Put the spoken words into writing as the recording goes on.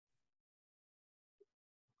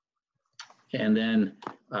And then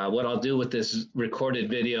what I'll do with this recorded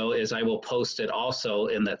video is I will post it also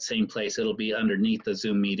in that same place. It'll be underneath the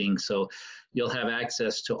Zoom meeting. So you'll have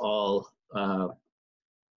access to all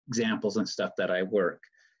examples and stuff that I work.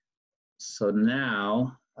 So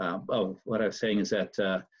now, what I was saying is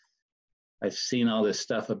that I've seen all this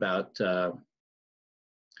stuff about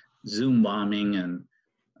Zoom bombing, and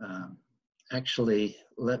actually,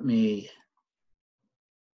 let me,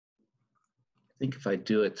 I think if I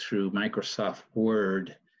do it through Microsoft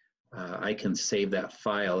Word, I can save that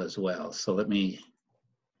file as well. So let me,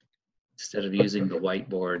 instead of using the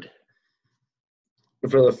whiteboard.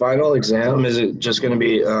 For the final exam, is it just going to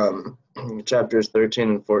be chapters 13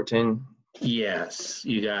 and 14? Yes,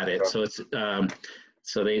 you got it. So it's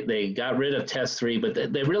so they got rid of test 3, but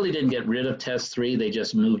they really didn't get rid of test 3. They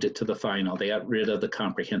just moved it to the final. They got rid of the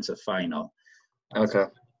comprehensive final. Okay.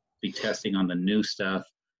 Be testing on the new stuff,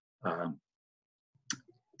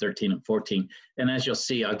 13 and 14. And as you'll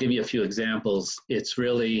see, I'll give you a few examples. It's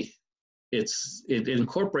really, it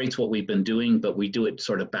incorporates what we've been doing, but we do it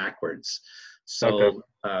sort of backwards. So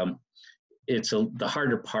okay. It's the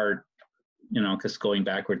harder part, you know, because going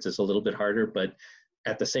backwards is a little bit harder, but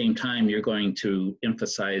at the same time, you're going to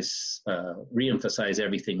emphasize, re-emphasize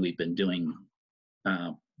everything we've been doing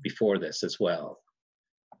before this as well.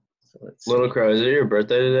 So let's Little see. Crow, is it your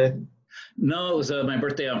birthday today? No, it was my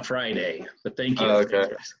birthday on Friday, but thank you. Oh, okay.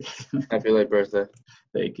 Happy late birthday.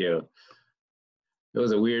 Thank you. It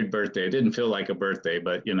was a weird birthday. It didn't feel like a birthday,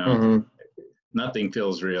 but you know, nothing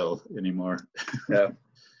feels real anymore. Yeah.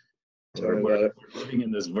 We're living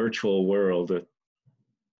in this virtual world.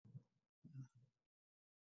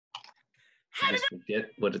 I just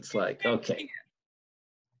forget what it's like. Okay.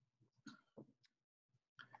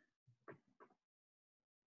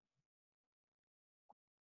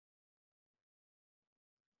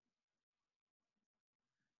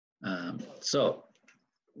 So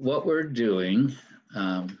what we're doing,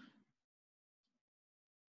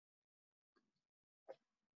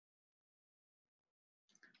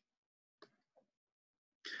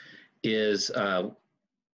 is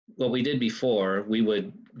what we did before. We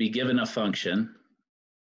would be given a function,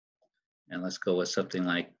 and let's go with something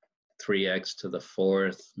like 3x to the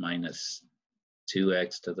 4th minus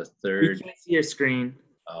 2x to the 3rd. We can't see your screen.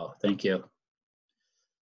 Oh, thank you.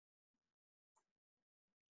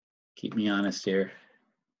 Keep me honest here.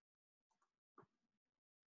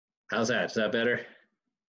 How's that? Is that better?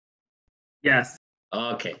 Yes.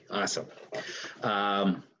 Okay, awesome.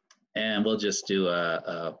 And we'll just do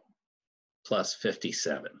a plus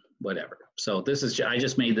 57, whatever. So this is, I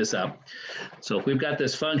just made this up. So if we've got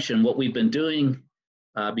this function, what we've been doing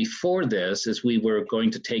before this is we were going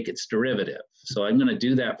to take its derivative. So I'm going to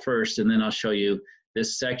do that first, and then I'll show you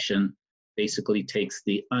this section basically takes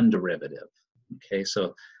the underderivative. Okay,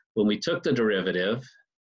 so when we took the derivative,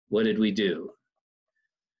 what did we do?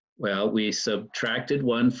 Well, we subtracted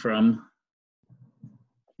 1 from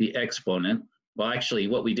the exponent. Well, actually,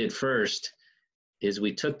 what we did first is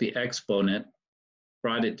we took the exponent,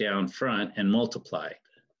 brought it down front, and multiplied,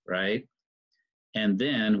 right? And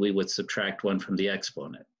then we would subtract 1 from the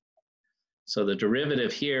exponent. So the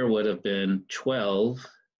derivative here would have been 12x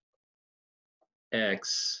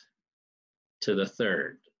to the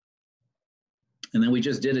 3rd. And then we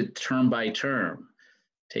just did it term by term.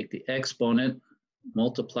 Take the exponent,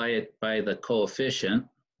 multiply it by the coefficient,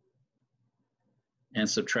 and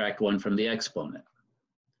subtract 1 from the exponent.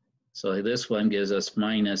 So this one gives us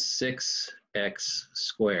minus 6x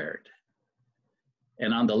squared.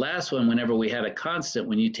 And on the last one, whenever we had a constant,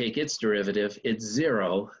 when you take its derivative, it's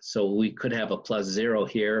 0. So we could have a plus 0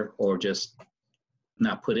 here, or just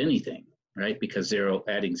not put anything, right? Because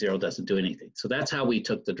adding 0 doesn't do anything. So that's how we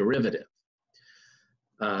took the derivative.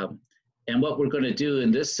 And what we're going to do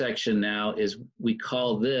in this section now is we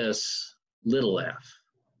call this little f.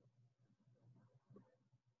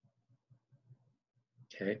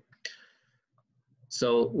 Okay.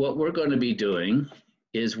 So what we're going to be doing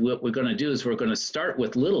is we're going to start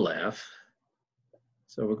with little f.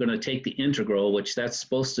 So we're going to take the integral, which that's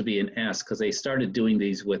supposed to be an s, because they started doing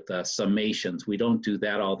these with summations. We don't do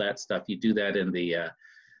that, all that stuff. You do that in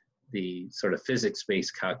the sort of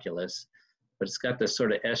physics-based calculus. But it's got this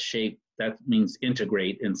sort of S shape. That means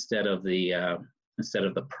integrate instead of the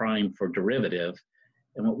prime for derivative.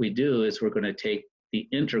 And what we do is we're going to take the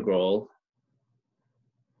integral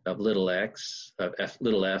of little x, of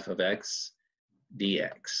little f of x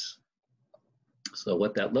dx. So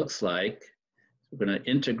what that looks like, we're going to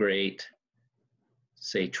integrate,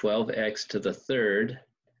 say, 12x to the 3rd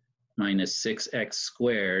minus 6x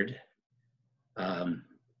squared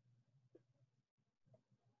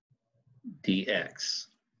dx.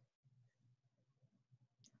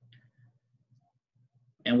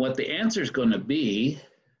 And what the answer is going to be,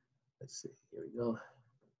 let's see, here we go.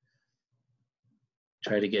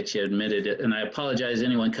 Try to get you admitted. And I apologize,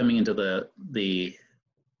 anyone coming into the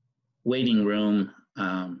waiting room.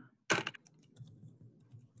 I'll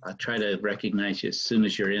try to recognize you as soon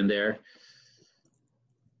as you're in there.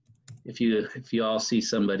 If you all see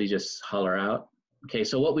somebody, just holler out. Okay,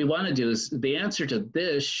 so what we want to do is the answer to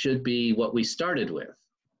this should be what we started with.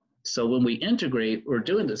 So when we integrate, we're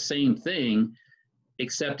doing the same thing,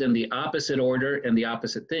 except in the opposite order and the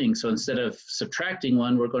opposite thing. So instead of subtracting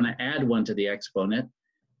one, we're going to add one to the exponent.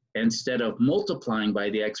 Instead of multiplying by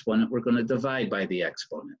the exponent, we're going to divide by the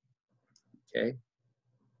exponent. Okay,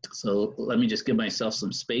 so let me just give myself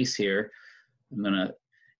some space here.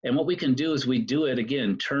 And what we can do is we do it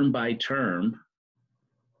again, term by term.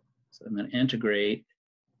 So I'm going to integrate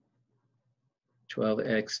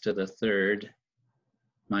 12x to the third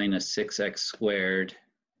minus 6x squared.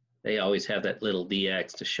 They always have that little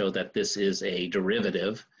dx to show that this is a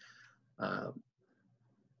derivative.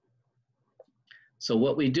 So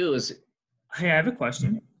what we do is... Hey, I have a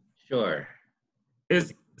question. Sure.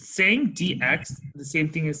 Is saying dx the same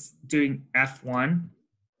thing as doing f1?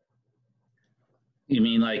 You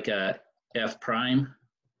mean like f prime?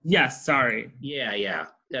 Yes, sorry. Yeah.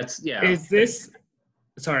 That's, yeah. Is this,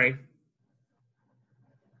 sorry.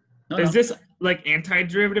 Is this like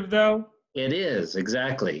antiderivative though? It is,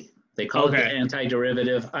 exactly. They call it the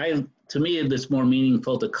antiderivative. To me, it's more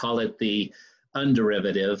meaningful to call it the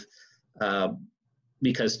underderivative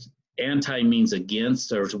because anti means against,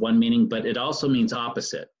 there's one meaning, but it also means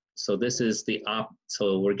opposite. So this is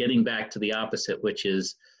so we're getting back to the opposite, which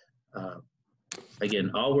is, again,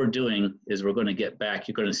 all we're doing is we're going to get back,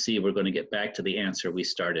 you're going to see we're going to get back to the answer we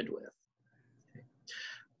started with.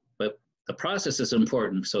 But the process is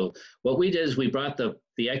important. So what we did is we brought the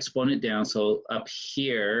exponent down. So up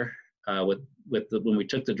here, when we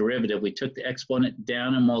took the derivative, we took the exponent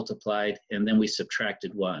down and multiplied, and then we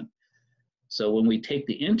subtracted 1. So when we take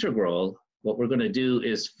the integral, what we're going to do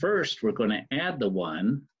is first we're going to add the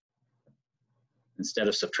 1. Instead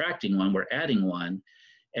of subtracting 1, we're adding 1.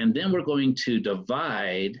 And then we're going to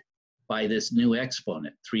divide by this new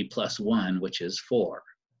exponent, 3 plus 1, which is 4.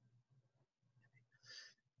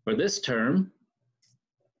 For this term,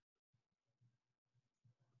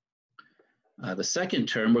 the second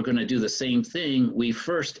term, we're going to do the same thing. We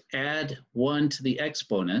first add 1 to the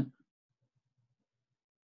exponent,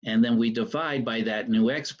 and then we divide by that new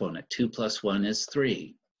exponent. 2 plus 1 is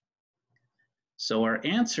 3. So our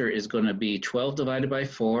answer is going to be 12 divided by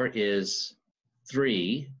 4 is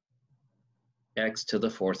 3, x to the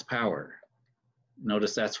 4th power.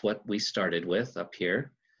 Notice that's what we started with up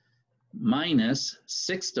here. Minus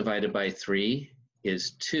 6 divided by 3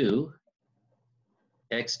 is 2,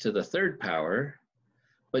 x to the 3rd power.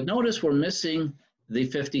 But notice we're missing the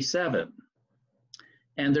 57.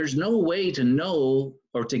 And there's no way to know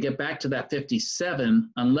or to get back to that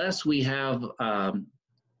 57 unless we have a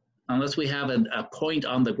point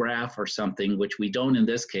on the graph or something, which we don't in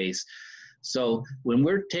this case. So when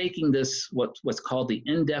we're taking this, what's called the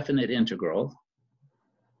indefinite integral,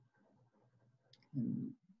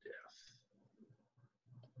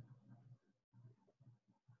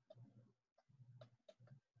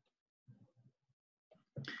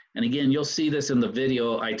 and again, you'll see this in the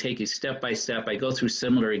video. I take you step by step. I go through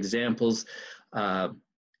similar examples, but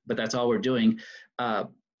that's all we're doing.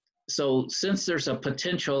 So since there's a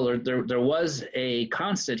potential, or there was a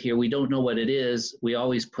constant here, we don't know what it is, we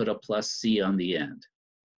always put a plus c on the end,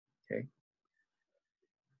 okay?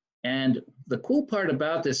 And the cool part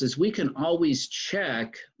about this is we can always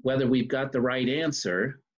check whether we've got the right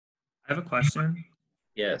answer. I have a question.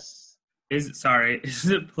 Yes. Is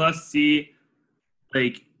it plus c,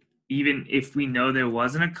 like, even if we know there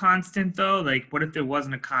wasn't a constant though? Like, what if there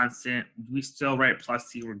wasn't a constant, we still write plus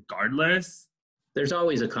c regardless? There's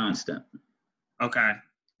always a constant. Okay.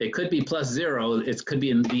 It could be plus 0. It could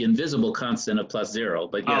be the invisible constant of plus 0,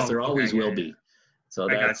 but yes, there always will be. So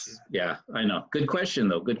that's, yeah, I know. Good question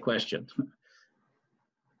though, good question.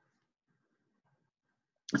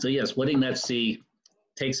 So yes, putting that c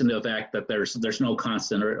takes into effect that there's no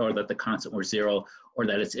constant or that the constant were 0 or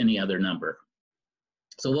that it's any other number.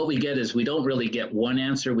 So what we get is we don't really get one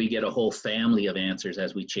answer, we get a whole family of answers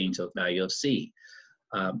as we change the value of c.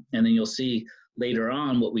 And then you'll see later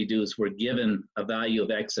on what we do is we're given a value of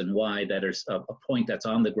x and y that is a point that's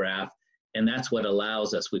on the graph, and that's what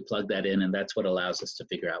allows us, we plug that in, and that's what allows us to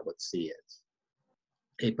figure out what c is.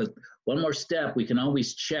 Okay, but one more step, we can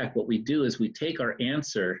always check. What we do is we take our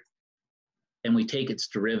answer and we take its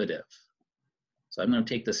derivative. So I'm going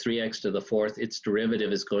to take the 3x to the 4th. Its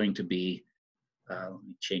derivative is going to be let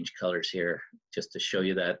me change colors here just to show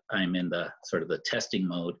you that I'm in the sort of the testing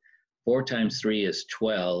mode. 4 times 3 is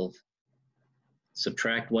 12.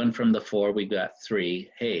 Subtract 1 from the 4, we got 3.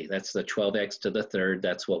 Hey, that's the 12x to the third.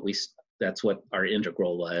 That's what our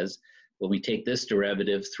integral was. When we take this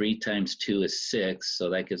derivative, 3 times 2 is 6, so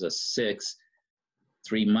that gives us 6.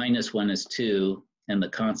 3 minus 1 is 2, and the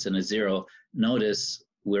constant is 0. Notice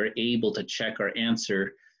we're able to check our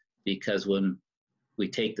answer because when we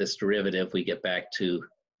take this derivative, we get back to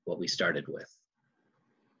what we started with.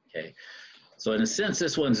 Okay, so in a sense,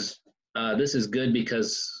 this is good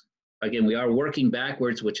because, again, we are working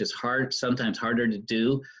backwards, which is hard, sometimes harder to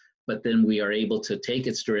do, but then we are able to take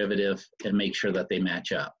its derivative and make sure that they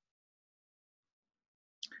match up.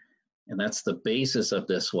 And that's the basis of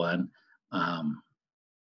this one. And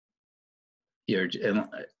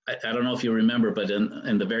I don't know if you remember, but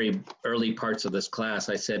in the very early parts of this class,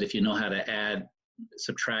 I said if you know how to add,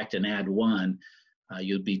 subtract, and add 1,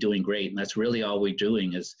 you'd be doing great. And that's really all we're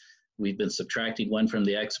doing is we've been subtracting 1 from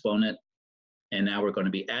the exponent, and now we're going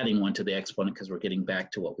to be adding 1 to the exponent because we're getting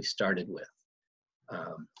back to what we started with.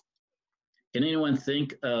 Can anyone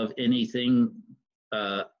think of anything?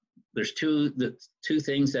 There's two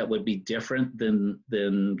things that would be different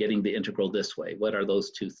than getting the integral this way. What are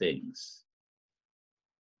those 2 things?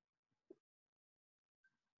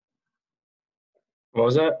 What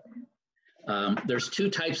was that? There's 2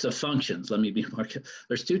 types of functions. Let me be more.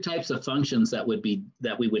 There's 2 types of functions that we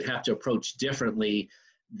would have to approach differently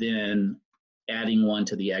than adding 1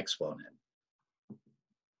 to the exponent.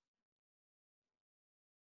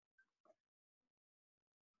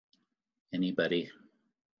 Anybody?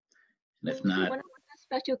 And if not, What is the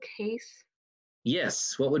special case?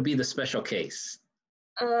 yes. What would be the special case?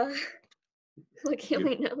 Looking at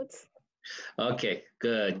my notes. Okay,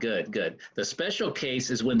 good. The special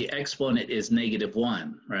case is when the exponent is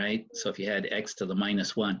 -1, right? So if you had x to the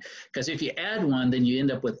 -1, because if you add 1, then you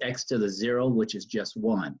end up with x to the 0, which is just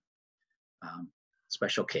 1.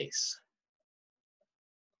 Special case.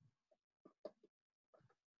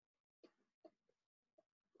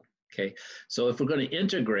 Okay, so if we're going to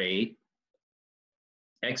integrate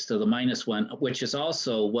x to the -1, which is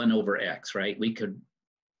also 1 over x, right? We could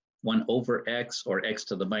 1 over x or x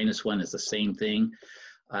to the -1 is the same thing.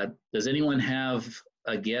 Does anyone have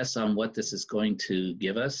a guess on what this is going to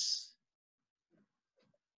give us?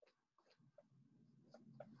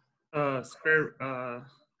 Never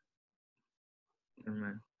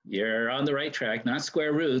mind. You're on the right track, not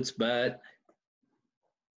square roots, but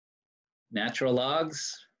natural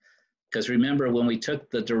logs. Because remember, when we took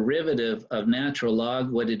the derivative of natural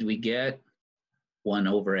log, what did we get? 1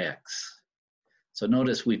 over x. So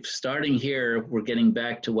notice we're starting here, we're getting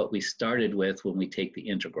back to what we started with when we take the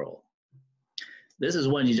integral. This is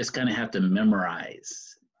one you just kind of have to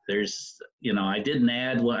memorize. There's, I didn't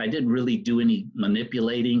add, I didn't really do any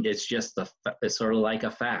manipulating. It's just, it's sort of like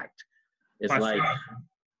a fact. It's like,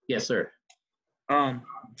 yes, sir.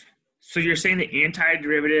 So you're saying the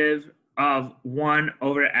antiderivative of 1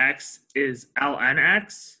 over x is ln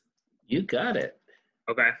x? You got it.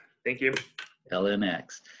 Okay, thank you. ln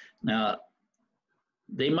x. Now,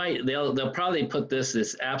 they'll probably put this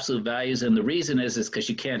as absolute values, and the reason is because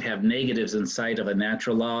you can't have negatives inside of a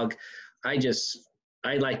natural log.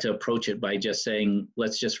 I like to approach it by just saying,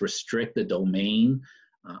 let's just restrict the domain.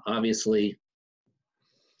 Obviously,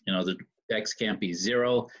 the x can't be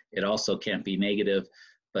 0. It also can't be negative,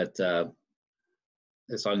 but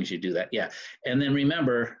as long as you do that, yeah. And then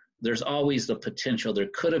remember, there's always the potential. There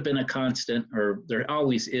could have been a constant, or there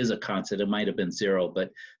always is a constant. It might have been 0,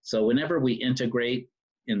 but so whenever we integrate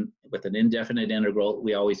with an indefinite integral,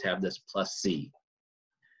 we always have this plus c,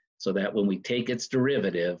 so that when we take its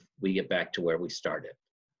derivative, we get back to where we started.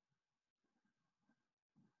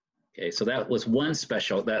 Okay, so that was one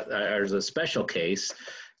special, there's a special case,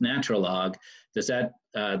 natural log. Does that,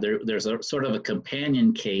 there's a sort of a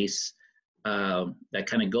companion case that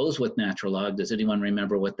kind of goes with natural log. Does anyone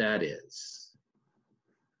remember what that is?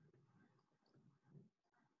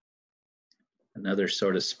 Another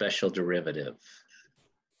sort of special derivative.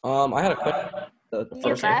 I had a question. E to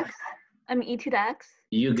the x. E to the x.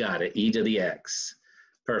 You got it, e to the x.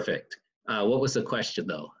 Perfect. What was the question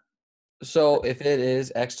though? So if it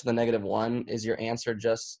is x to the -1, is your answer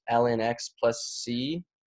just ln x plus c?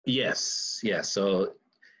 Yes, yes. So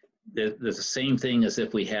there's the same thing as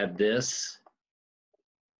if we had this.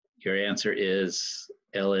 Your answer is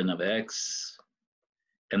ln of x.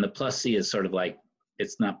 And the plus c is sort of like,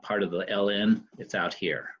 it's not part of the ln, it's out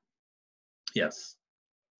here. Yes.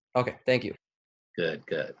 Okay, thank you. Good,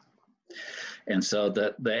 good. And so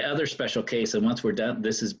the other special case, and once we're done,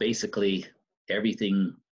 this is basically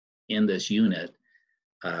everything in this unit.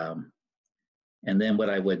 And then what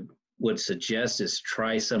I would suggest is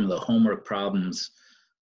try some of the homework problems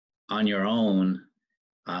on your own,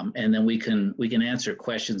 and then we can answer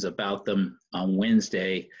questions about them on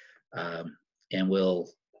Wednesday, and we'll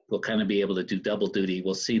kind of be able to do double duty.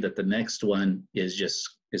 We'll see that the next one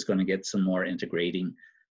is going to get some more integrating.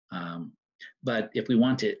 But if we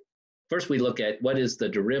want to, first we look at what is the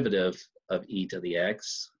derivative of e to the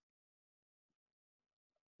x.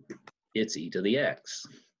 It's e to the x.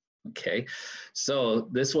 Okay, so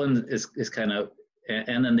this one is kind of,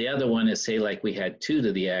 and then the other one is, say, like we had 2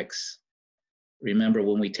 to the x. Remember,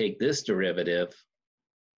 when we take this derivative,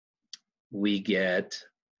 we get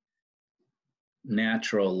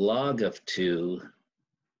natural log of 2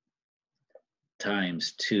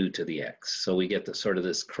 times 2 to the x. So we get the sort of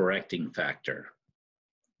this correcting factor.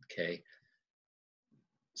 Okay.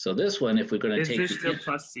 So this one, if we're going to take... Is there still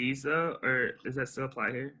plus c's though, or does that still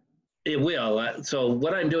apply here? It will. So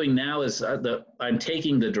what I'm doing now is I'm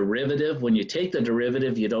taking the derivative. When you take the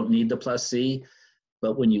derivative, you don't need the plus c.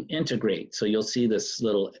 But when you integrate, so you'll see this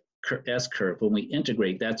little S curve. When we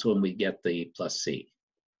integrate, that's when we get the plus c.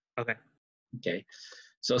 Okay. Okay.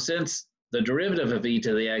 So since the derivative of e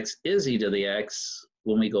to the x is e to the x,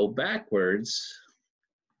 when we go backwards,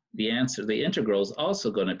 the integral is also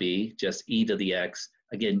going to be just e to the x.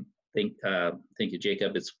 Again, thank you,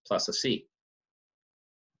 Jacob, it's plus a c.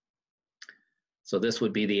 So this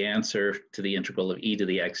would be the answer to the integral of e to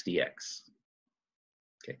the x dx.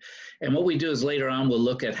 Okay, and what we do is later on we'll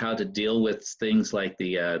look at how to deal with things like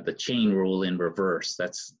the chain rule in reverse.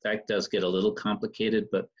 That does get a little complicated,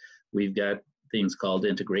 but we've got things called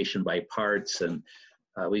integration by parts, and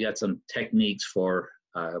we got some techniques for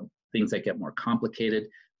things that get more complicated.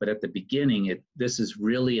 But at the beginning, this is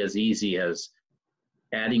really as easy as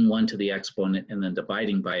adding 1 to the exponent and then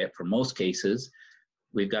dividing by it for most cases.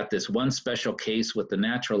 We've got this one special case with the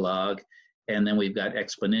natural log, and then we've got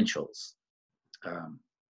exponentials.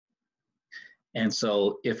 And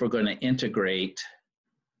so if we're going to integrate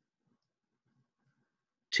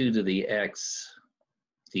 2 to the x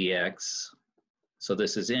dx, so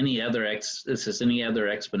this is any other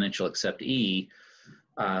exponential except e,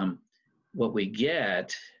 what we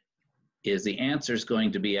get is the answer is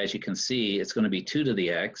going to be, as you can see, it's going to be 2 to the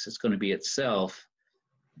x, it's going to be itself.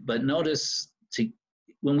 But notice,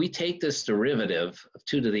 when we take this derivative of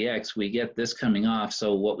 2 to the x, we get this coming off.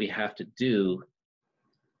 So what we have to do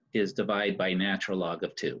is divide by natural log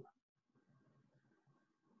of 2.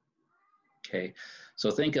 Okay,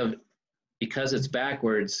 so think of, because it's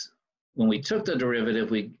backwards, when we took the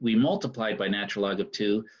derivative, we multiplied by natural log of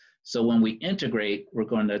 2. So when we integrate, we're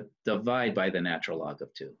going to divide by the natural log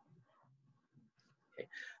of 2. Okay.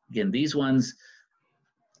 Again, these ones,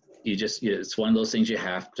 it's one of those things you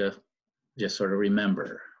have to just sort of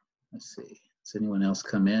remember. Let's see, does anyone else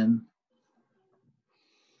come in?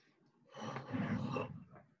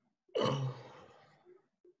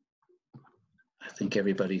 I think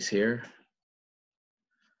everybody's here.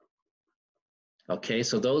 Okay,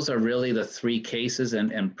 so those are really the 3 cases,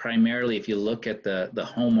 and primarily if you look at the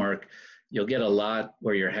homework, you'll get a lot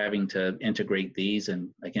where you're having to integrate these, and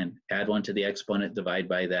again, add 1 to the exponent, divide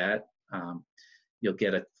by that. You'll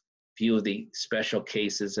get a few of the special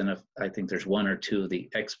cases, and I think there's 1 or 2 of the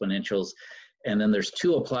exponentials. And then there's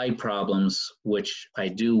 2 applied problems, which I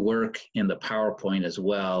do work in the PowerPoint as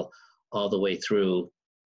well, all the way through.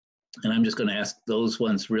 And I'm just going to ask, those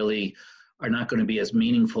ones really are not going to be as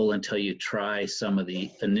meaningful until you try some of the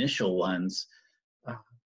initial ones.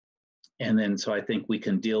 And then, so I think we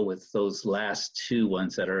can deal with those last 2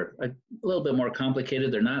 ones that are a little bit more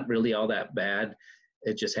complicated. They're not really all that bad.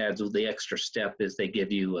 It just adds the extra step is they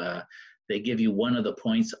give you one of the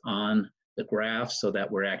points on the graph so that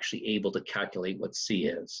we're actually able to calculate what C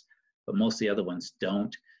is. But most of the other ones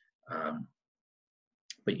don't.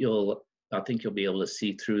 But I think you'll be able to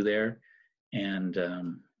see through there. And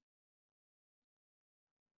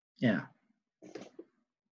yeah.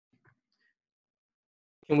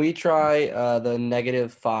 Can we try the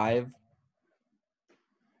 -5?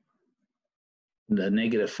 The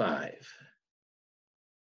 -5.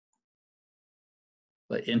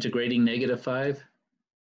 But integrating -5?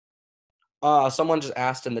 Someone just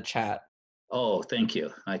asked in the chat. Oh, thank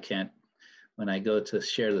you. I can't, when I go to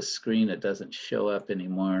share the screen, it doesn't show up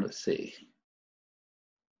anymore. Let's see.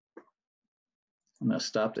 I'm going to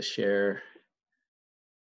stop the share.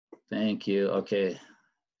 Thank you. Okay.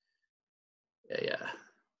 Yeah.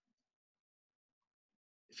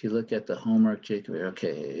 If you look at the homework, Jacob,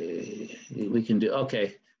 okay, we can do,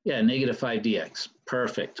 okay. Yeah, -5 dx.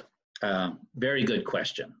 Perfect. Very good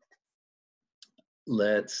question.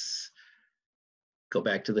 Let's go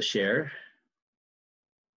back to the share.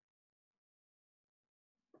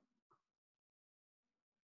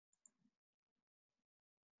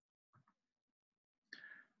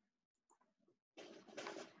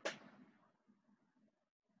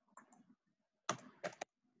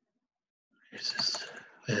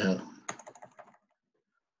 I'll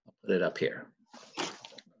put it up here.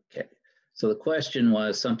 Okay, so the question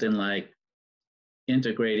was something like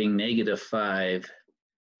integrating -5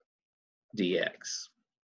 dx.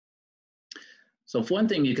 So if one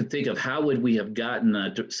thing you could think of, how would we have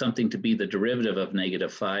gotten something to be the derivative of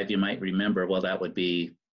 -5, you might remember, well, that would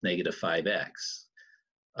be -5x.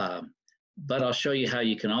 But I'll show you how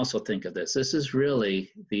you can also think of this. This is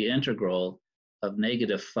really the integral of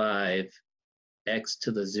 -5 x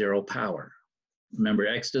to the 0 power. Remember,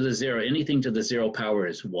 x to the 0, anything to the 0 power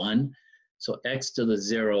is 1. So x to the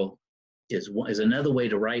 0 is another way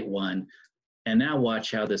to write 1. And now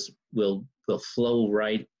watch how this will flow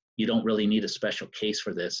right. You don't really need a special case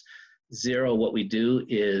for this. 0, what we do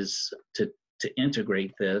is to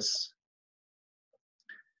integrate this,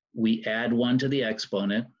 we add 1 to the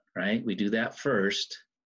exponent, right? We do that first.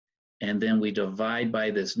 And then we divide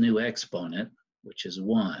by this new exponent, which is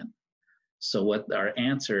 1. So what our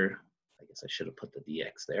answer, I guess I should have put the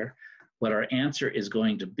dx there. What our answer is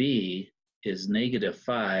going to be is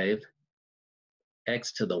 -5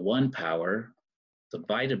 x to the 1 power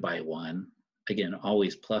divided by 1, again,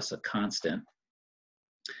 always plus a constant.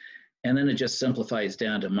 And then it just simplifies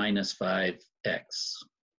down to -5x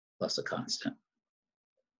plus a constant.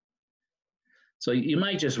 So you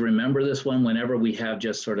might just remember this one whenever we have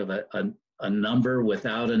just sort of a number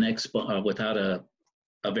without an without a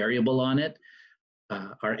variable on it.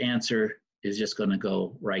 Our answer is just going to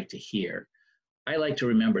go right to here. I like to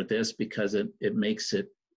remember this because it makes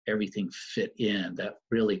everything fit in, that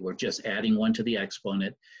really we're just adding 1 to the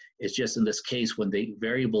exponent. It's just in this case, when the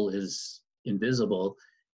variable is invisible,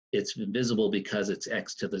 it's invisible because it's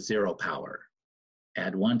x to the 0 power.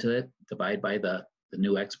 Add 1 to it, divide by the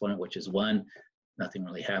new exponent, which is 1. Nothing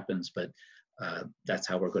really happens, but that's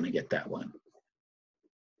how we're going to get that one.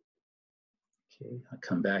 Okay, I'll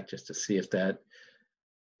come back just to see if that,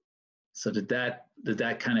 so did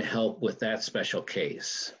that kind of help with that special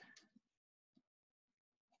case?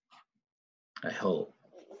 I hope.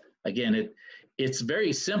 Again, it's a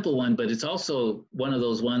very simple one, but it's also one of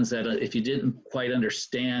those ones that if you didn't quite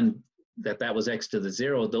understand that was x to the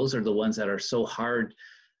 0, those are the ones that are so hard,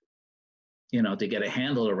 to get a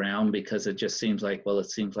handle around, because it just seems like, well,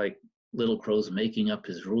 it seems like Little Crow's making up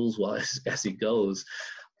his rules as he goes.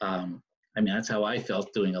 I mean, that's how I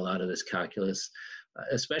felt doing a lot of this calculus.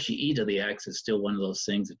 Especially e to the x is still one of those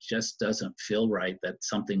things that just doesn't feel right that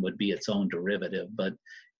something would be its own derivative, but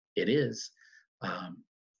it is.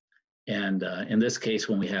 And in this case,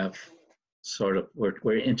 when we have sort of,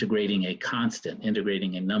 we're integrating a constant,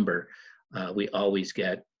 integrating a number, we always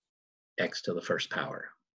get x to the first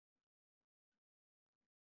power.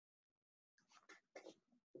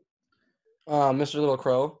 Mr. Little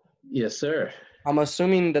Crow, Yes, sir. I'm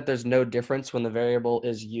assuming that there's no difference when the variable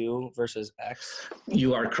is u versus x.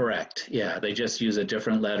 You are correct. Yeah, they just use a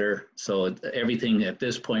different letter. So everything at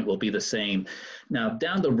this point will be the same. Now,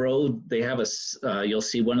 down the road, they have you'll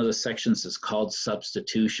see one of the sections is called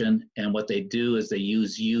substitution. And what they do is they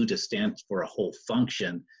use u to stand for a whole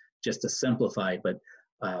function, just to simplify. But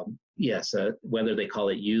yes, whether they call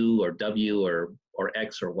it u or w or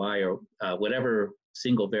x or y or whatever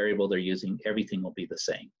single variable they're using, everything will be the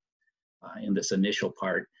same in this initial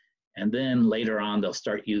part. And then later on, they'll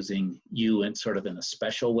start using u in sort of in a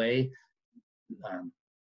special way.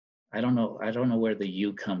 I don't know where the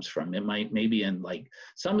u comes from. It might maybe in like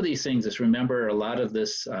some of these things. Just remember a lot of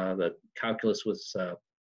this, the calculus was,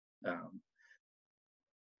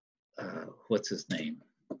 what's his name?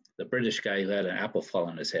 The British guy who had an apple fall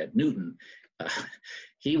on his head, Newton.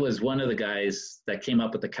 He was one of the guys that came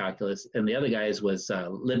up with the calculus, and the other guys was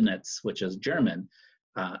Leibniz, which is German.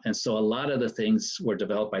 And so a lot of the things were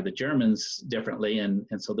developed by the Germans differently, and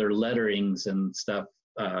so their letterings and stuff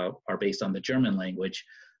are based on the German language.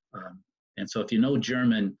 And so if you know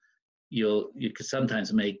German, you could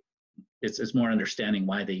sometimes make, it's more understanding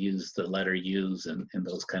why they use the letter U's and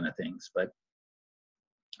those kind of things. But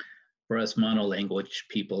for us monolanguage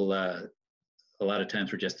people, a lot of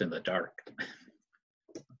times we're just in the dark.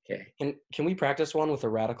 Okay. Can we practice one with a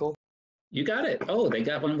radical? You got it. Oh, they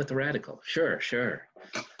got one with the radical. Sure.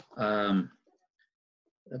 Let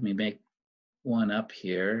me make one up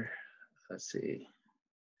here. Let's see.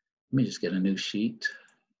 Let me just get a new sheet.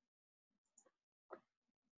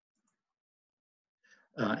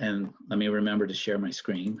 And let me remember to share my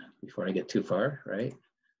screen before I get too far, right?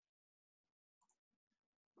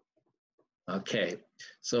 Okay,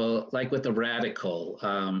 so like with the radical,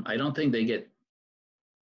 I don't think they get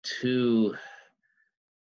too,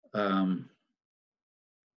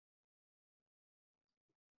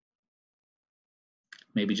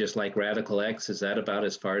 maybe just like radical x, is that about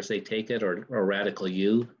as far as they take it, or radical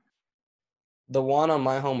u? The one on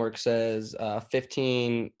my homework says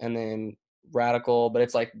 15 and then radical, but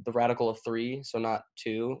it's like the radical of 3, so not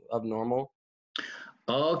 2 of normal.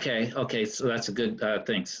 Okay, okay, so that's a good,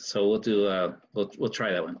 thanks. So we'll do, we'll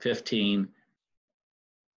try that one, 15.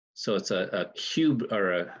 So it's a cube,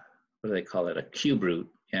 or a, what do they call it? A cube root,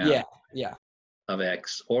 Yeah, yeah. of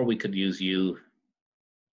x, or we could use u.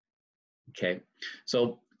 Okay,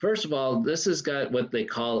 so first of all, this has got what they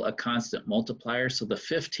call a constant multiplier. So the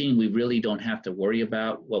 15 we really don't have to worry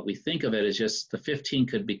about. What we think of it is just the 15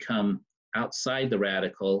 could become outside the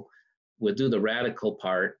radical. We'll do the radical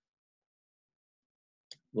part.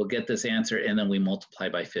 We'll get this answer, and then we multiply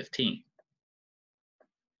by 15.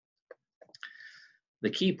 The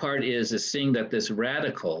key part is seeing that this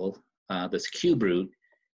radical, this cube root,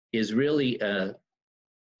 is really a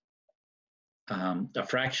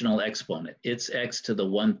fractional exponent. It's x to the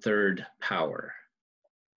 1/3 power.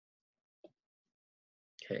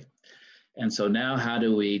 Okay, and so now how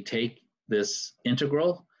do we take this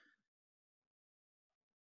integral?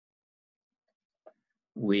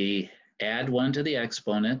 We add 1 to the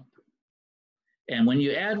exponent, and when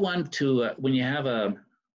you add 1 to, when you have a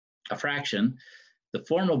fraction, the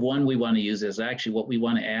form of 1 we want to use is actually what we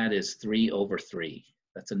want to add is 3/3.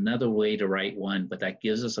 That's another way to write 1, but that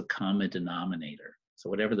gives us a common denominator. So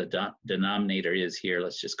whatever the denominator is here,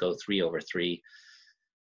 let's just go 3/3.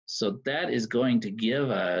 So that is going to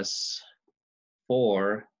give us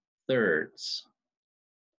 4/3.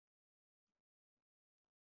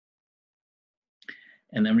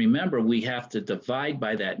 And then remember, we have to divide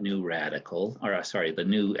by that new radical, or sorry, the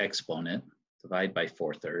new exponent, divide by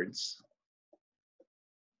 4/3.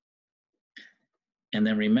 And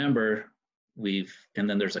then remember, and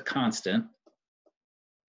then there's a constant.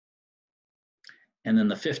 And then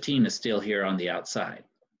the 15 is still here on the outside.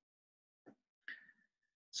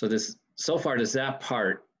 So so far, does that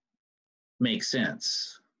part make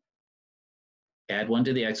sense? Add 1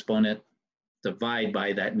 to the exponent, divide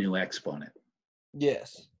by that new exponent.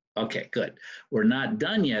 Yes. Okay, good. We're not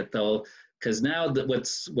done yet though, because now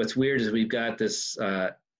what's weird is we've got this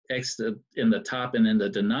x in the top, and in the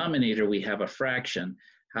denominator we have a fraction.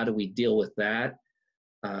 How do we deal with that?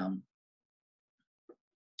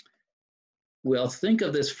 We'll think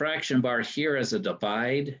of this fraction bar here as a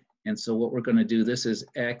divide. And so what we're going to do, this is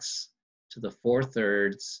x to the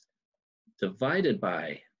 4/3 divided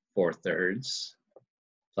by 4/3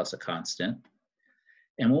 plus a constant.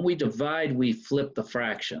 And when we divide, we flip the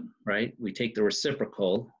fraction, right? We take the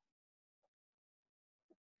reciprocal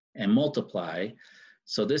and multiply.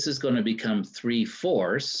 So this is going to become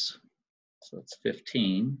 3/4. So it's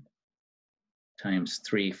 15 times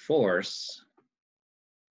 3/4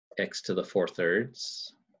 x to the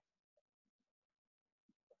 4/3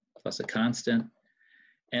 plus a constant.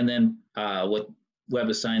 And then what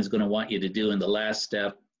WebAssign is going to want you to do in the last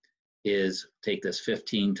step is take this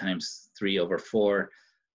 15 times 3/4.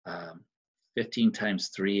 15 times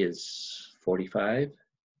 3 is 45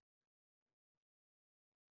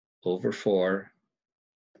 over 4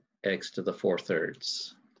 x to the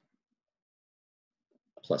 4/3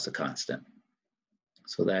 plus a constant.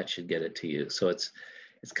 So that should get it to you. So it's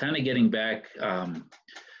kind of getting back.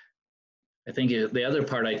 I think the other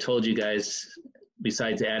part I told you guys,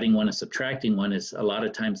 besides adding 1 and subtracting 1, is a lot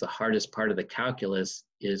of times the hardest part of the calculus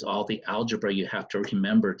is all the algebra you have to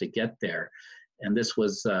remember to get there. And this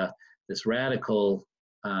was this radical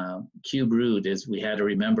cube root is we had to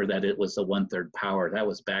remember that it was the 1/3 power. That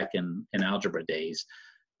was back in algebra days.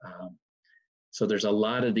 So there's a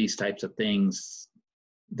lot of these types of things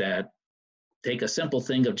that take a simple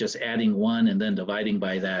thing of just adding 1 and then dividing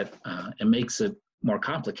by that and makes it more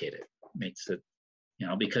complicated. Makes it,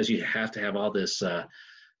 because you have to have all this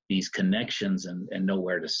these connections and know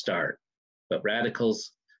where to start. But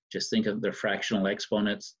radicals, just think of their fractional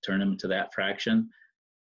exponents, turn them into that fraction,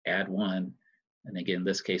 add 1. And again, in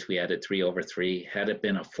this case, we added 3/3. Had it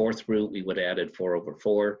been a 4th root, we would have added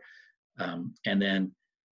 4/4. And then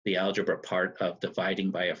the algebra part of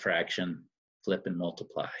dividing by a fraction, flip and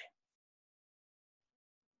multiply.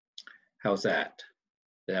 How's that?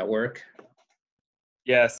 Did that work?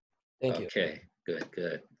 Yes. Thank you. Okay, good,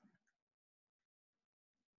 good.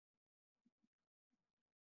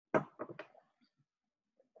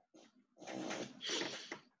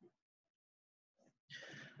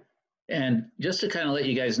 And just to kind of let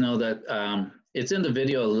you guys know that it's in the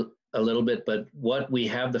video a little bit, but what we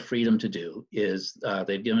have the freedom to do is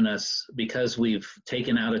they've given us, because we've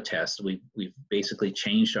taken out a test, we've basically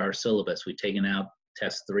changed our syllabus. We've taken out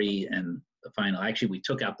test 3 and the final. Actually, we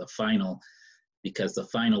took out the final because the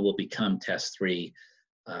final will become test 3.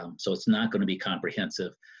 So it's not going to be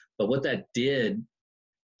comprehensive. But what that did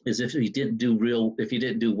is if you didn't do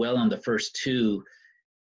well on the first two,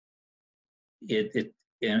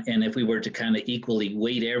 and if we were to kind of equally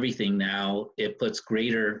weight everything now, it puts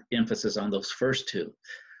greater emphasis on those first two.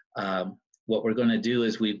 What we're going to do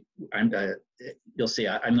is you'll see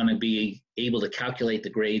I'm going to be able to calculate the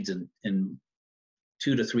grades in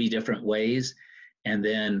 2 to 3 different ways, and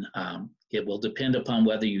then it will depend upon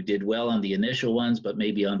whether you did well on the initial ones, but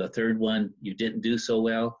maybe on the third one you didn't do so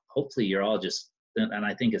well. Hopefully you're all and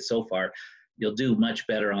I think it's so far, you'll do much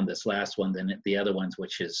better on this last one than the other ones,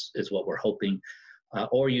 which is what we're hoping.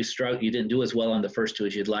 Or you didn't do as well on the first two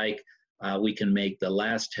as you'd like. We can make the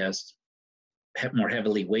last test more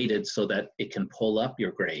heavily weighted so that it can pull up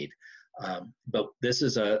your grade. But this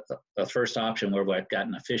is a first option where I've got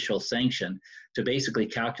an official sanction to basically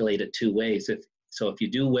calculate it 2 ways. If you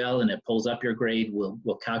do well and it pulls up your grade,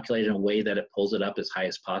 we'll calculate it in a way that it pulls it up as high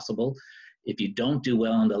as possible. If you don't do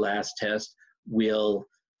well on the last test, we'll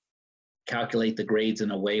calculate the grades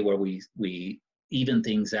in a way where we even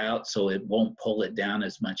things out so it won't pull it down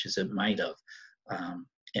as much as it might have.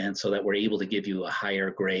 And so that we're able to give you a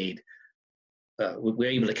higher grade. We're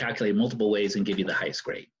able to calculate multiple ways and give you the highest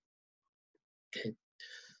grade. Okay.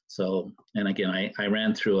 So, and again, I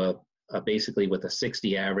ran through a basically with a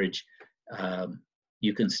 60 average,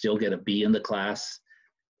 you can still get a B in the class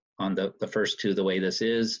on the first two the way this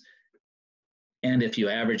is. And if you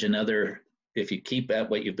average if you keep at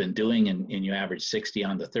what you've been doing and you average 60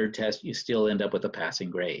 on the third test, you still end up with a passing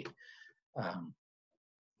grade.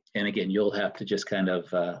 And again, you'll have to just kind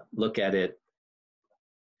of look at it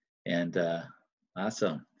and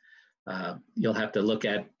awesome. You'll have to look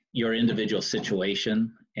at your individual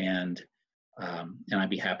situation and I'd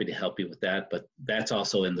be happy to help you with that, but that's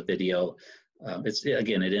also in the video.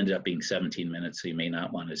 Again, it ended up being 17 minutes, so you may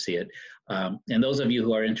not want to see it. And those of you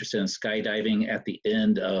who are interested in skydiving, at the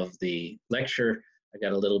end of the lecture, I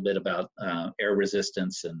got a little bit about air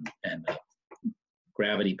resistance and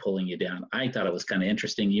gravity pulling you down. I thought it was kind of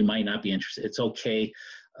interesting. You might not be interested. It's okay.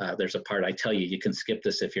 There's a part I tell you, you can skip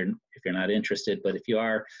this if you're not interested, but if you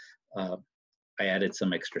are, I added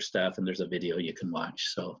some extra stuff and there's a video you can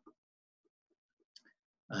watch. So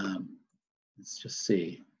let's just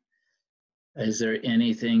see. Is there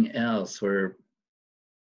anything else? We're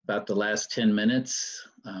about the last 10 minutes.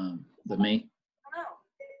 Oh,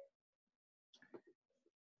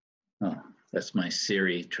 that's my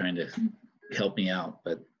Siri trying to help me out,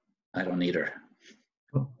 but I don't need her.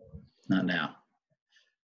 Not now.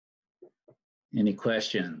 Any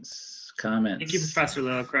questions, comments? Thank you, Professor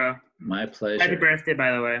Lillicrow. My pleasure. Happy birthday,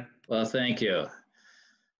 by the way. Well, thank you.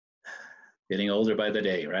 Getting older by the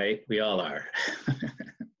day, right? We all are.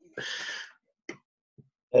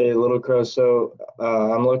 Hey, Lillicrow, so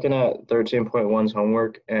I'm looking at 13.1's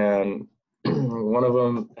homework, and one of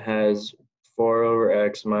them has 4 over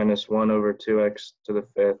x minus 1 over 2x to the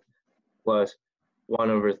 5th plus 1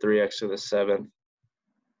 over 3x to the 7th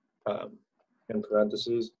in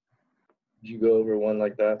parentheses. Did you go over one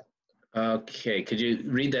like that? Okay, could you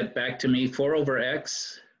read that back to me? 4 over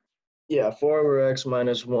x? Yeah, 4 over x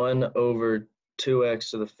minus 1 over 2x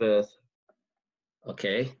to the 5th.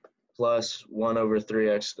 Okay. Plus 1 over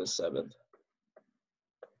 3x to the 7th.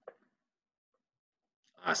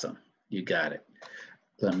 Awesome. You got it.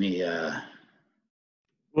 Let me,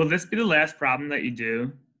 Will this be the last problem that you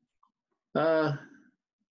do?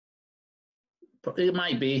 it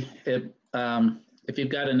might be. If you've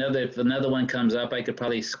got if another one comes up, I could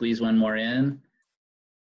probably squeeze one more in.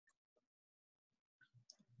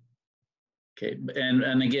 Okay,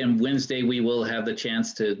 and again, Wednesday we will have the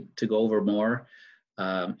chance to go over more,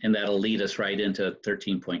 and that'll lead us right into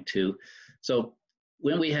 13.2. So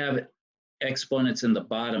when we have exponents in the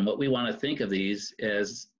bottom, what we want to think of these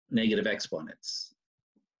as negative exponents.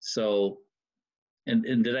 So, and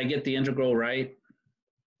did I get the integral right?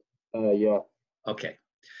 Yeah. Okay.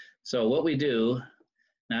 So what we do,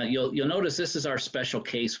 now you'll notice this is our special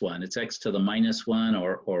case one. It's x to the minus 1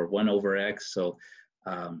 or 1 over x. So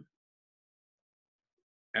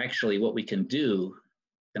actually what we can do,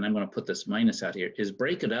 and I'm going to put this minus out here, is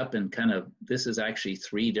break it up and kind of, this is actually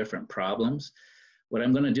 3 different problems. What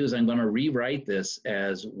I'm going to do is I'm going to rewrite this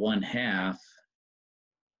as 1/2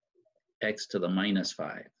 x to the minus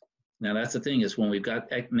 5. Now that's the thing, is when we've got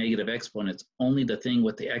negative exponents, only the thing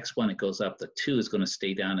with the exponent goes up, the 2 is going to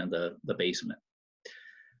stay down in the basement.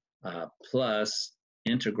 Plus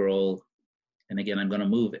integral, and again, I'm going to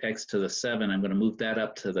move x to the 7, I'm going to move that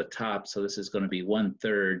up to the top, so this is going to be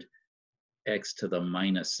 1/3 x to the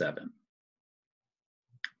minus 7.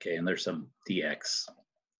 Okay, and there's some dx.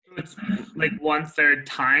 It's like 1/3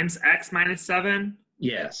 times x minus 7?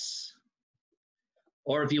 Yes.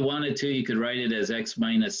 Or if you wanted to, you could write it as x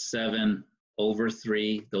minus 7 over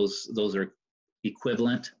 3. Those are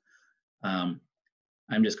equivalent. I'm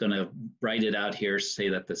just going to write it out here, say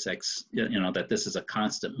that this x, that this is a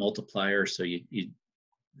constant multiplier. So your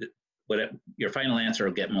final answer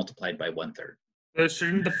will get multiplied by 1/3. So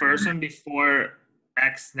shouldn't the first one be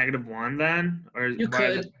 4x negative 1 then? Or You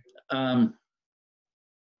could.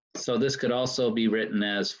 So this could also be written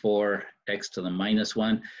as 4x to the minus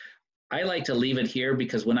 1. I like to leave it here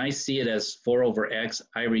because when I see it as 4 over x,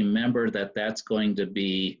 I remember that that's going to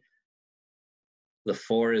be, the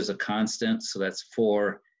 4 is a constant, so that's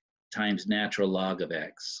 4 times natural log of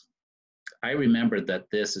x. I remember that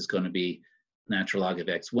this is going to be natural log of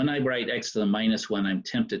x. When I write x to the minus 1, I'm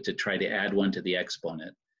tempted to try to add 1 to the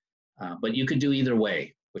exponent. But you could do either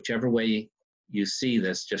way. Whichever way you see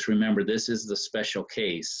this, just remember this is the special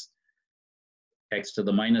case. X to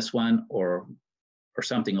the minus 1 or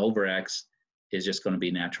something over x is just going to be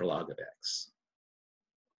natural log of x.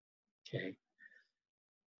 Okay.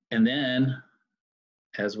 And then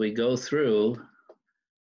as we go through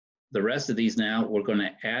the rest of these now, we're going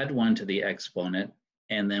to add 1 to the exponent,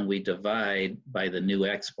 and then we divide by the new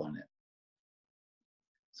exponent.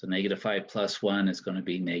 So -5 plus 1 is going to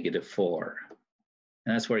be -4.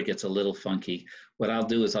 And that's where it gets a little funky. What I'll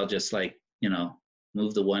do is I'll just move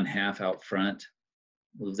the 1/2 out front,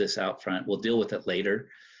 move this out front. We'll deal with it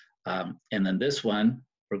later. And then this one,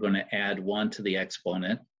 we're going to add 1 to the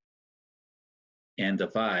exponent and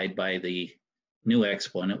divide by the new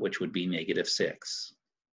exponent, which would be -6.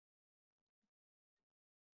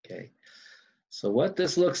 Okay, so what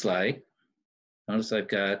this looks like, notice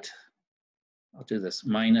I'll do this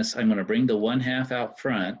minus, I'm going to bring the 1/2 out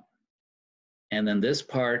front, and then this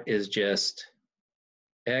part is just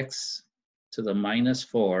x to the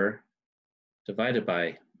 -4 divided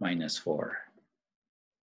by -4.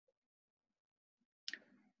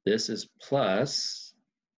 This is plus,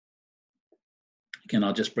 again,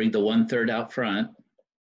 I'll just bring the 1/3 out front.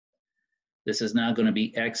 This is now going to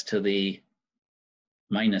be x to the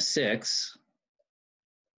 -6.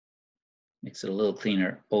 Makes it a little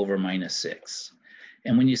cleaner, over -6.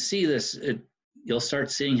 And when you see this, you'll start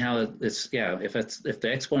seeing how it's, if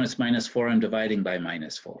the exponent's -4, I'm dividing by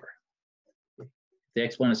 -4. If the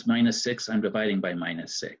exponent's -6, I'm dividing by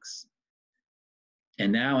 -6.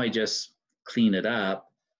 And now I just clean it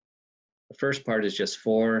up. The first part is just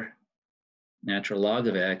 4 natural log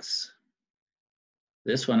of x.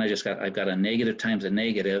 This one I've got a negative times a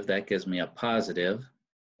negative, that gives me a positive.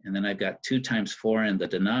 And then I've got 2 times 4 in the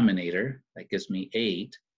denominator, that gives me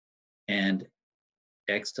 8, and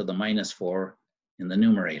x to the -4 in the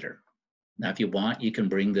numerator. Now, if you want, you can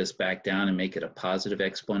bring this back down and make it a positive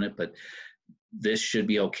exponent, but this should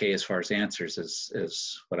be okay as far as answers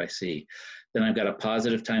is what I see. Then I've got a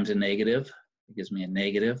positive times a negative, it gives me a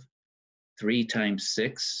negative. 3 times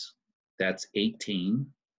 6, that's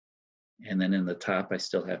 18. And then in the top, I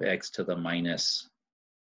still have x to the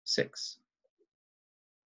 -6.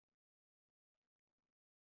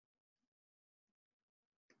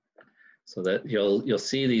 So that you'll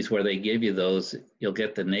see these where they give you those, you'll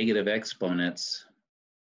get the negative exponents.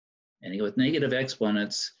 And with negative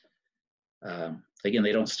exponents, again,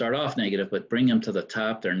 they don't start off negative, but bring them to the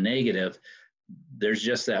top, they're negative. There's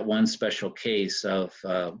just that one special case of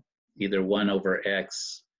either 1 over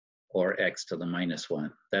x or x to the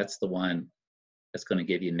 -1. That's the one that's going to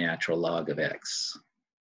give you natural log of x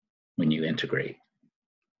when you integrate.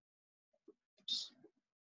 Oops.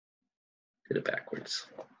 Did it backwards.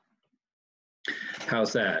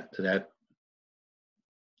 How's that?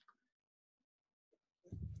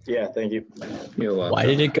 Yeah, thank you. You're welcome. Why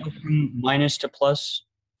did it go from minus to plus?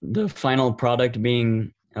 The final product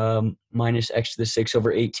being minus x to the 6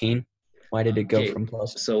 over 18. Why did it go from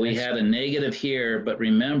plus? So we had a negative here, but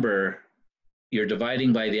remember, you're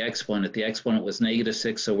dividing by the exponent. The exponent was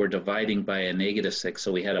 -6, so we're dividing by a -6.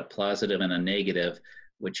 So we had a positive and a negative,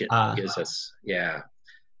 which it gives us, yeah.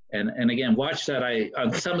 And again, watch that.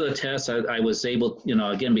 On some of the tests, I was able,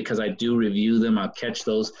 again, because I do review them, I'll catch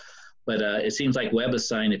those. But it seems like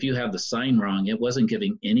WebAssign, if you have the sign wrong, it wasn't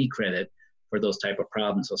giving any credit for those type of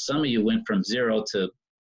problems. So some of you went from 0 to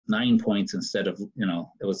 9 points instead of,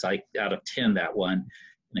 it was like out of 10, that one.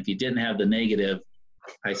 And if you didn't have the negative,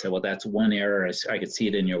 I said, well, that's one error. I could see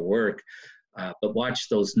it in your work. But watch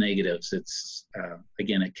those negatives. It's,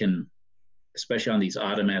 again, it can, especially on these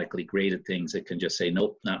automatically graded things, it can just say,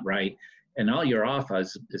 nope, not right. And all you're off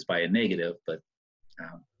is by a negative. But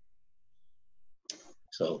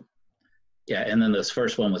so, yeah, and then this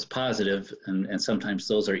first one was positive, and sometimes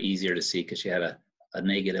those are easier to see because you had a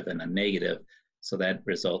negative and a negative. So that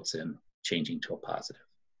results in changing to a positive.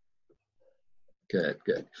 Good,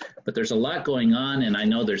 good. But there's a lot going on, and I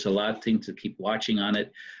know there's a lot of things to keep watching on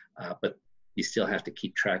it, but you still have to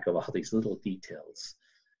keep track of all these little details.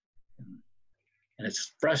 And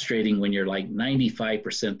it's frustrating when you're like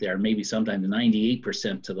 95% there, maybe sometimes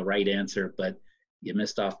 98% to the right answer, but you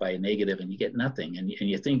missed off by a negative and you get nothing. And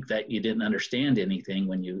you think that you didn't understand anything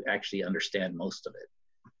when you actually understand most of it.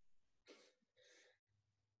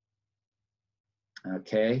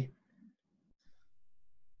 Okay.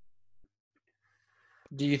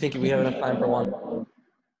 Do you think we have enough time for one?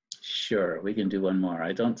 Sure, we can do one more.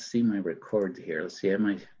 I don't see my record here. Let's see, am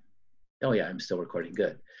I? Oh yeah, I'm still recording,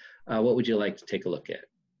 good. What would you like to take a look at?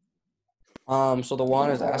 So the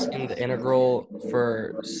one is asking the integral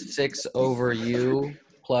for 6 over u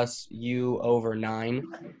plus u over 9.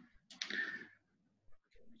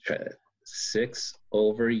 Try that. 6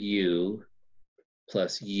 over u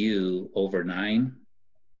plus u over 9?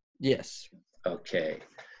 Yes. Okay.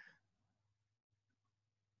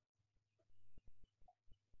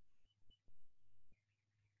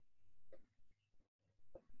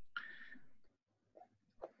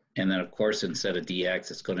 And then, of course, instead of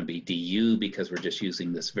dx, it's going to be du because we're just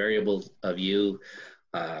using this variable of u.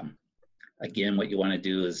 Again, what you want to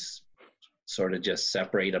do is sort of just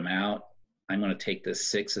separate them out. I'm going to take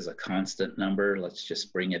this 6 as a constant number. Let's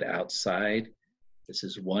just bring it outside. This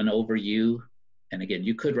is 1 over u. And again,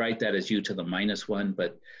 you could write that as u to the minus 1,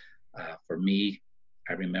 but for me,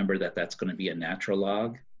 I remember that that's going to be a natural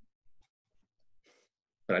log.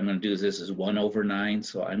 What I'm going to do is this is 1 over 9,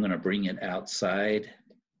 so I'm going to bring it outside.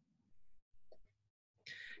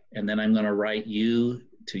 And then I'm going to write u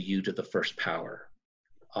to the first power.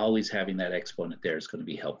 Always having that exponent there is going to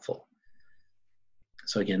be helpful.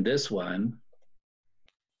 So again, this one,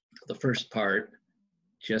 the first part,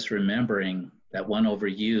 just remembering that 1 over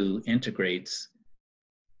u integrates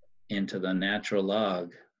into the natural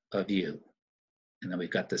log of u. And then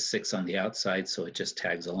we've got the 6 on the outside, so it just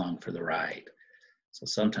tags along for the ride. So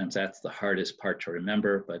sometimes that's the hardest part to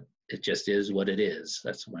remember, but it just is what it is.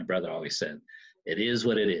 That's what my brother always said. It is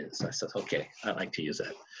what it is. I said, okay, I like to use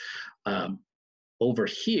that. Over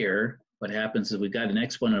here, what happens is we've got an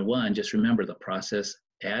exponent of 1. Just remember the process,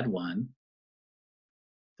 add 1,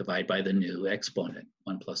 divide by the new exponent.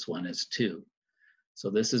 1 plus 1 is 2. So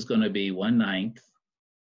this is going to be 1/9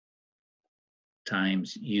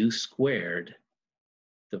 times u squared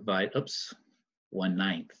divide,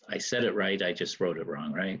 1/9. I said it right, I just wrote it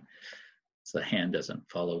wrong, right? So the hand doesn't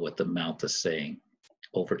follow what the mouth is saying,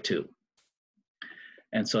 over 2.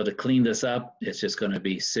 And so to clean this up, it's just going to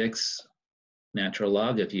be 6 natural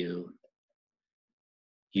log of u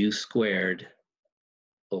squared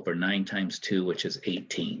over 9 times 2, which is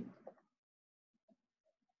 18.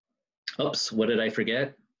 Oops, what did I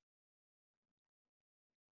forget?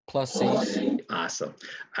 Plus c. Awesome.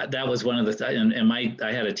 That was one of the, and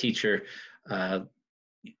I had a teacher,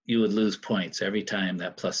 you would lose points every time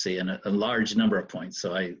that plus c, and a large number of points.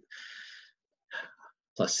 So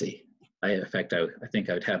plus c. In fact, I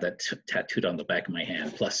think I would have that tattooed on the back of my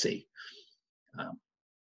hand, plus c.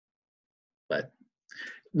 But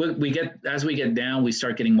as we get down, we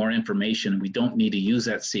start getting more information. We don't need to use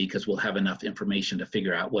that c because we'll have enough information to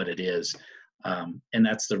figure out what it is. And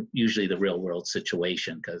that's usually the real world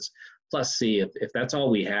situation, because plus c, if that's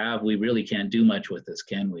all we have, we really can't do much with this,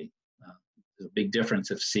 can we? There's a big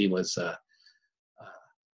difference if c was,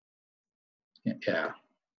 yeah.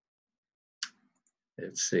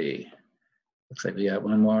 Let's see. Looks like we got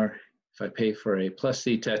one more. If I pay for a plus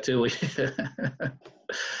C tattoo,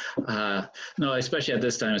 no, especially at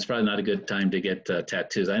this time, it's probably not a good time to get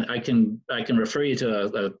tattoos. I can refer you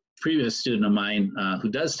to a previous student of mine who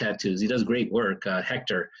does tattoos. He does great work,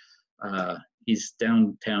 Hector. He's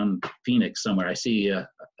downtown Phoenix somewhere. I see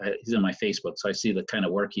he's on my Facebook, so I see the kind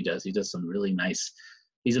of work he does. He does some really nice.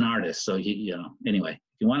 He's an artist, so anyway,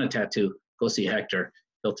 if you want a tattoo, go see Hector.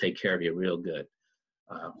 He'll take care of you real good.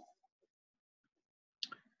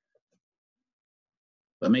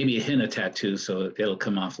 But maybe a henna tattoo, so it'll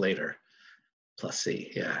come off later. Plus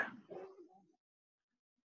C, yeah.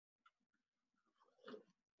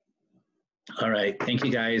 All right, thank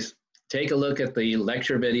you guys. Take a look at the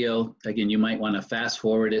lecture video. Again, you might want to fast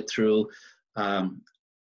forward it through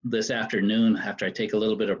this afternoon after I take a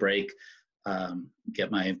little bit of break,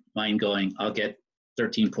 get my mind going. I'll get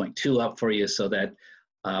 13.2 up for you so that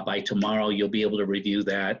by tomorrow you'll be able to review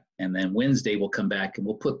that, and then Wednesday we'll come back and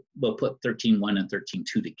we'll put 13.1 and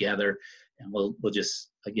 13.2 together, and we'll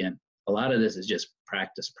just, again, a lot of this is just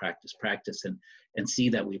practice, and see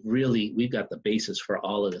that we've got the basis for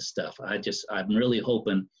all of this stuff. I'm really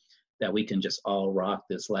hoping that we can just all rock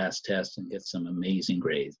this last test and get some amazing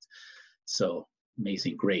grades. So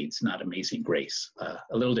Amazing Grades, not Amazing Grace.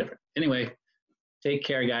 A little different. Anyway, take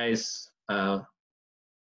care, guys.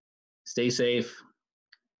 Stay safe.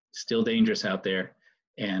 Still dangerous out there.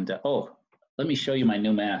 And oh, let me show you my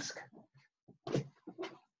new mask.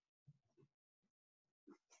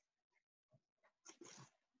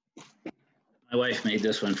 My wife made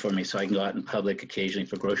this one for me so I can go out in public occasionally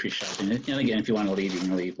for grocery shopping. And again, if you want to leave, you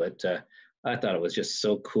can leave. But I thought it was just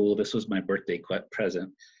so cool. This was my birthday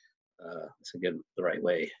present. So get it the right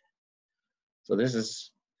way. So this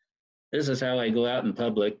is how I go out in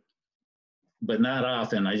public, but not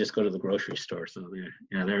often. I just go to the grocery store. So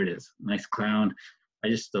there it is. Nice clown.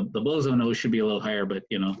 The bozo nose should be a little higher, but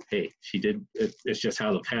you know, hey, she did. It's just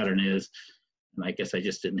how the pattern is. And I guess I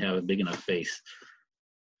just didn't have a big enough face.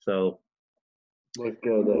 So. Look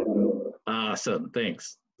good. Awesome.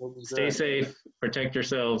 Thanks. Stay safe. Protect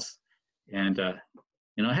yourselves, and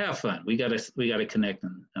you know, have fun. We gotta connect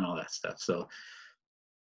and all that stuff. So,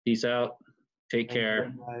 peace out. Take care.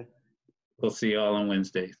 Bye. We'll see you all on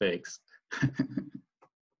Wednesday. Thanks.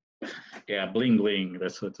 Yeah, bling bling.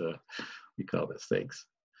 That's what we call this. Thanks.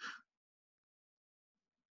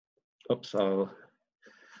 Oops.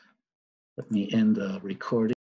 Let me end the recording.